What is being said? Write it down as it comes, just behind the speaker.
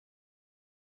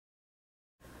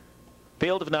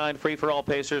Field of 9 free-for-all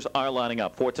pacers are lining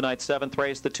up for tonight's 7th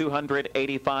race, the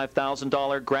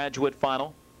 $285,000 graduate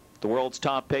final. The world's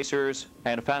top pacers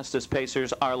and fastest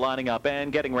pacers are lining up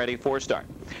and getting ready for start.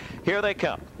 Here they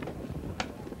come.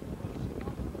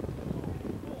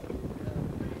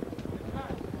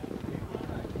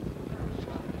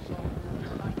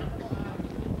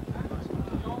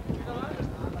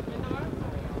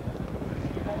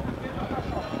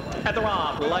 At the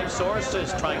romp, Life Source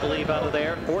is trying to leave out of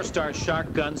there. 4-Star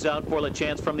Shark guns out for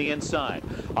Lachance from the inside.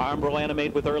 Armbro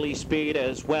Animate with early speed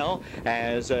as well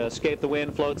as Escape the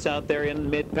Wind floats out there in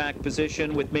mid-pack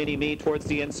position with Mini Me towards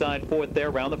the inside fourth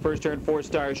there. Round the first turn,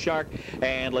 4-Star Shark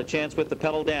and Lachance with the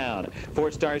pedal down.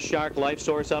 4-Star Shark, Life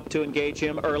Source up to engage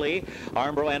him early.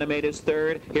 Armbro Animate is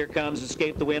third. Here comes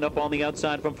Escape the Wind up on the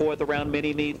outside from fourth around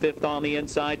Mini Me, fifth on the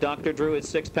inside. Dr. Drew is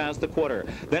sixth past the quarter.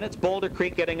 Then it's Boulder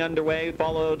Creek getting underway,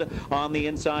 followed on the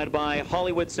inside by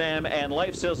Hollywood Sam and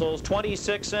Life Sizzles,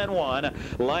 26-1.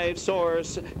 Life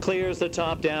Source clears the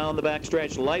top down the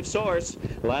backstretch. Life Source,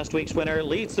 last week's winner,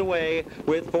 leads the way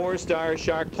with 4-Star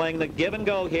Shark playing the give and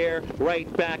go here,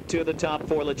 right back to the top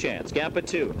for Lachance. Gap of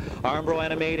 2. Armbro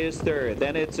Animate is third.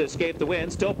 Then it's Escape the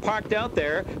Wind, still parked out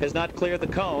there, has not cleared the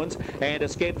cones, and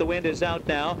Escape the Wind is out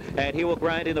now, and he will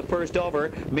grind in the first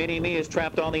over. Mini Me is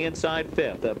trapped on the inside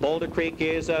fifth. Boulder Creek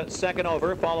is second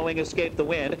over, following Escape the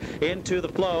Wind. Into the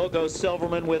flow goes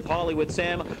Silverman with Hollywood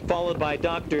Sam, followed by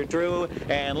Dr. Drew,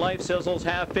 and Life Sizzles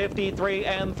have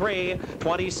 53-3,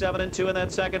 27-2 in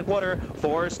that second quarter.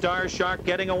 4-Star Shark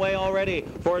getting away already.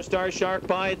 4-Star Shark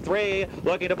by 3,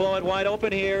 looking to blow it wide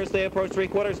open here as they approach three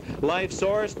quarters. Life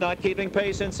Source not keeping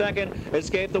pace in second.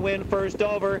 Escape the Wind first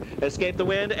over. Escape the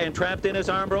Wind and trapped in his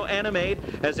Armbro Animate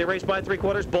as they race by three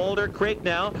quarters. Boulder Creek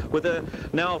now with a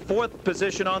fourth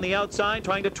position on the outside,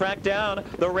 trying to track down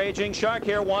the Raging Shark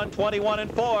here.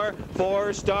 121-4.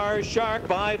 4-Star Shark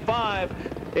by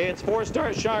 5. It's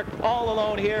 4-Star Shark all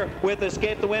alone here with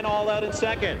Escape the Wind all out in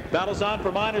second. Battles on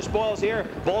for minor spoils here.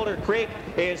 Boulder Creek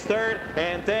is third,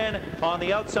 and then on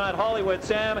the outside, Hollywood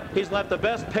Sam. He's left the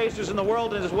best pacers in the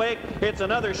world in his wake. It's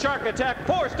another Shark attack.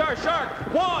 4-Star Shark,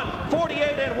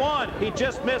 148-1. He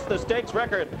just missed the stakes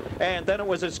record. And then it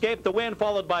was Escape the Wind,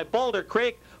 followed by Boulder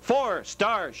Creek.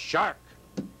 4-Star Shark.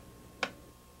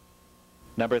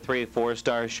 Number 3,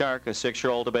 4-Star Shark, a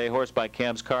 6-year-old bay horse by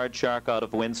Cam's Card Shark out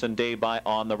of Winson Day by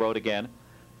On the Road Again.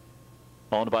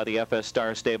 Owned by the FS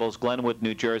Star Stables, Glenwood,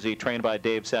 New Jersey, trained by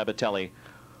Dave Sabatelli.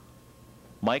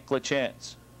 Mike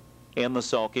Lachance in the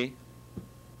sulky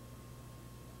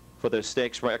for the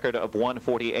stakes record of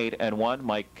 148-1.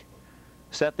 Mike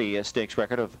set the stakes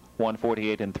record of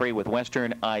 148-3 with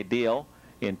Western Ideal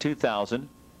in 2000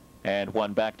 and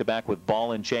won back-to-back with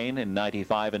Ball and Chain in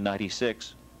 95 and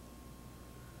 96.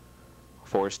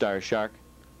 4-Star Shark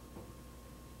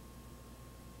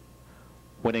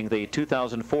winning the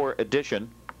 2004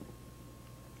 edition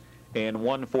in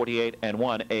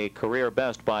 148-1, a career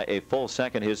best by a full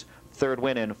second. His third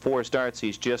win in 4 starts.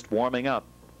 He's just warming up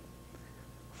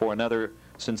for another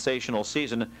sensational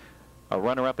season. A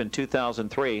runner-up in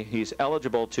 2003. He's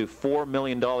eligible to $4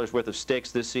 million worth of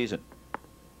stakes this season.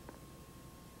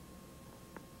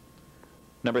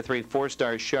 Number 3,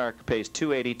 4-Star Shark, pays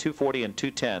 280, 240, and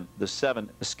 210. The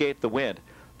 7, Escape the Wind,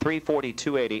 340,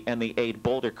 280, and the 8,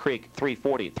 Boulder Creek,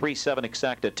 340, 37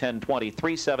 Exacta, 1020,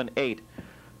 378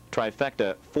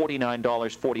 Trifecta,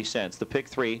 $49.40. The pick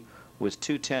 3 was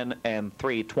 210 and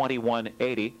 3,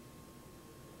 2180.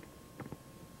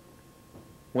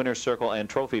 Winner's Circle and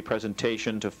trophy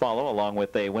presentation to follow, along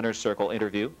with a Winner's Circle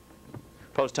interview.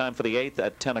 Post time for the 8th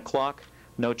at 10 o'clock.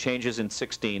 No changes in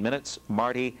 16 minutes.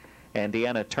 Marty and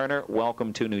Deanna Turner,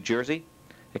 welcome to New Jersey.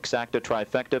 Exacta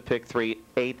Trifecta, pick 3,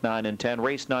 8, 9, and 10.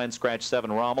 Race 9, scratch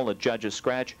 7, Rommel, a judge's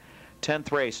scratch.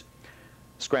 10th race,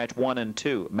 scratch 1 and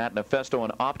 2. Matt Nefesto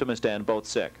and Optimist and both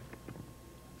sick.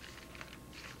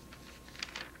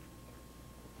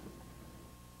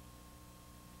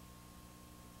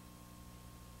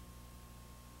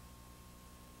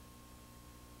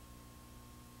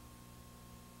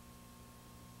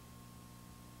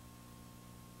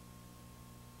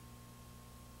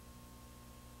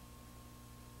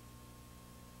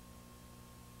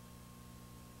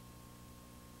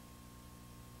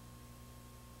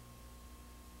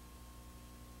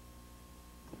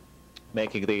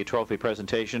 Making the trophy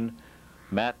presentation,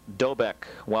 Matt Dobeck.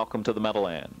 Welcome to the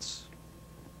Meadowlands.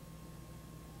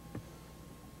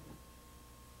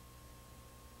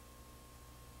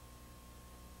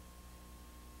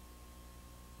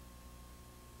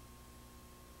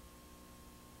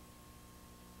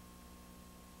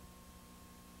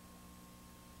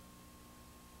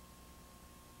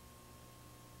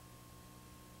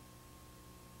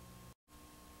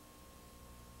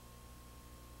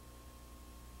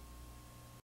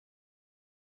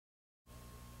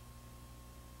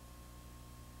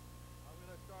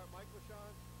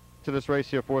 to this race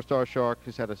here, 4-Star Shark.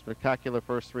 He's had a spectacular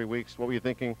first 3 weeks. What were you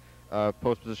thinking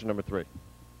post position number 3?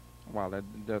 Well,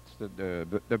 that's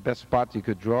the best spot you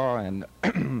could draw, and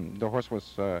the horse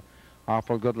was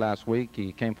awful good last week.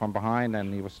 He came from behind,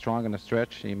 and he was strong in the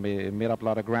stretch. He made up a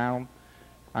lot of ground.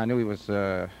 I knew he was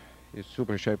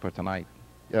super shape for tonight.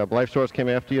 Yeah, Life Source came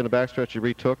after you in the backstretch. You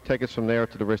retook. Take us from there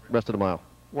to the rest of the mile.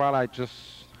 Well, I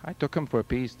took him for a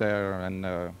piece there,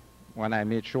 and when I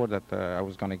made sure that I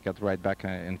was going to get right back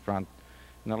in front.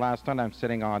 And the last time I'm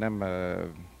sitting on him, a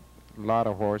lot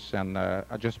of horse, and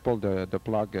I just pulled the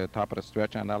plug top of the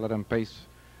stretch, and I let him pace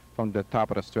from the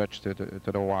top of the stretch to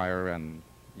the wire, and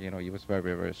you know, he was very,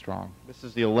 very strong. This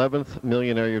is the 11th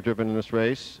millionaire you've driven in this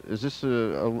race. Is this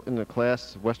in the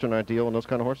class Western Ideal and those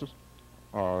kind of horses?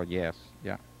 Oh, yes,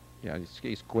 yeah.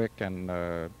 He's quick, and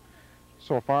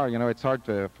so far, you know, it's hard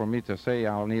for me to say.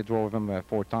 I only drove him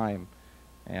 4 times,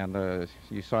 and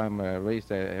you saw him race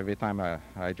every time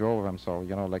I drove him. So,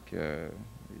 you know, like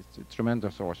it's a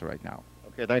tremendous horse right now.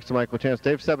 Okay, thanks to Mike Lachance.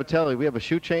 Dave Sabatelli, we have a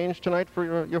shoe change tonight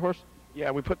for your horse? Yeah,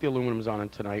 we put the aluminums on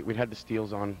tonight. We'd had the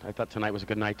steels on. I thought tonight was a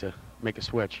good night to make a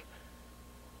switch.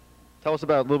 Tell us a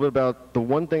little bit about the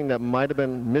one thing that might have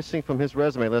been missing from his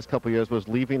resume the last couple of years was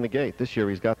leaving the gate. This year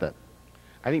he's got that.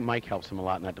 I think Mike helps him a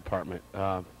lot in that department.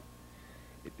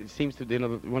 It seems to, you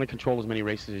know, you want to control as many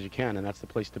races as you can, and that's the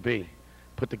place to be.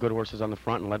 Put the good horses on the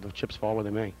front and let the chips fall where they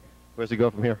may. Where does he go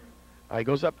from here? He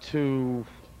goes up to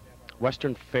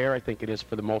Western Fair, I think it is,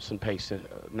 for the Molson Pace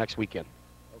next weekend.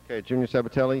 Okay, Junior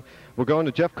Sabatelli. We're going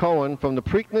to Jeff Cohen from the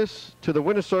Preakness to the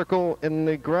Winner's Circle in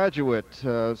the Graduate.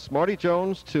 Smarty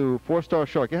Jones to 4-Star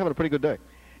Shark. You're having a pretty good day.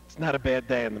 It's not a bad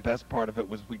day, and the best part of it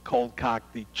was we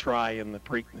cold-cocked the try in the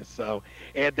Preakness. So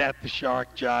add that to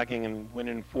Shark jogging and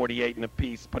winning 48 in a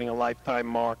piece, putting a lifetime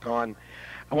mark on.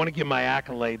 I want to give my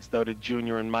accolades, though, to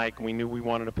Junior and Mike. We knew we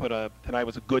wanted to put tonight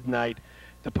was a good night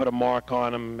to put a mark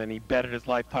on him, and he betted his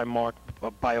lifetime mark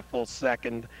by a full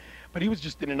second. But he was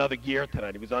just in another gear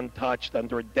tonight. He was untouched,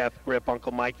 under a death grip.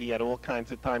 Uncle Mikey had all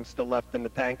kinds of time still left in the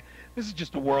tank. This is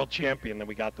just a world champion that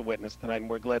we got to witness tonight, and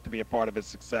we're glad to be a part of his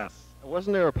success.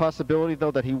 Wasn't there a possibility,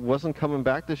 though, that he wasn't coming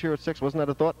back this year at 6? Wasn't that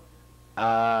a thought?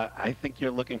 I think you're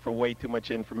looking for way too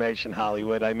much information,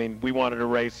 Hollywood. I mean, we wanted to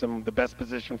race him. The best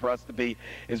position for us to be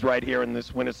is right here in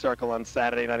this Winner's Circle on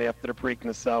Saturday night after the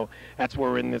Preakness. So that's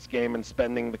where we're in this game and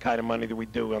spending the kind of money that we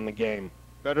do on the game.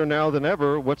 Better now than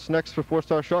ever. What's next for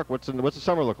 4-Star Shark? What's the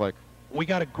summer look like? We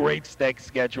got a great stake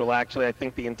schedule, actually. I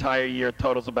think the entire year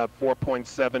totals about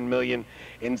 $4.7 million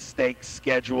in stake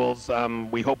schedules.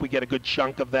 We hope we get a good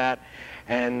chunk of that.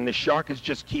 And the Shark is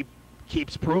just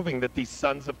keeps proving that these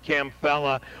sons of Cam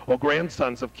Fella, or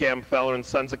grandsons of Cam Fella and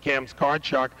sons of Cam's Card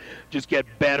Shark, just get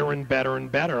better and better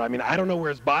and better. I mean, I don't know where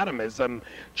his bottom is.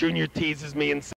 Junior teases me and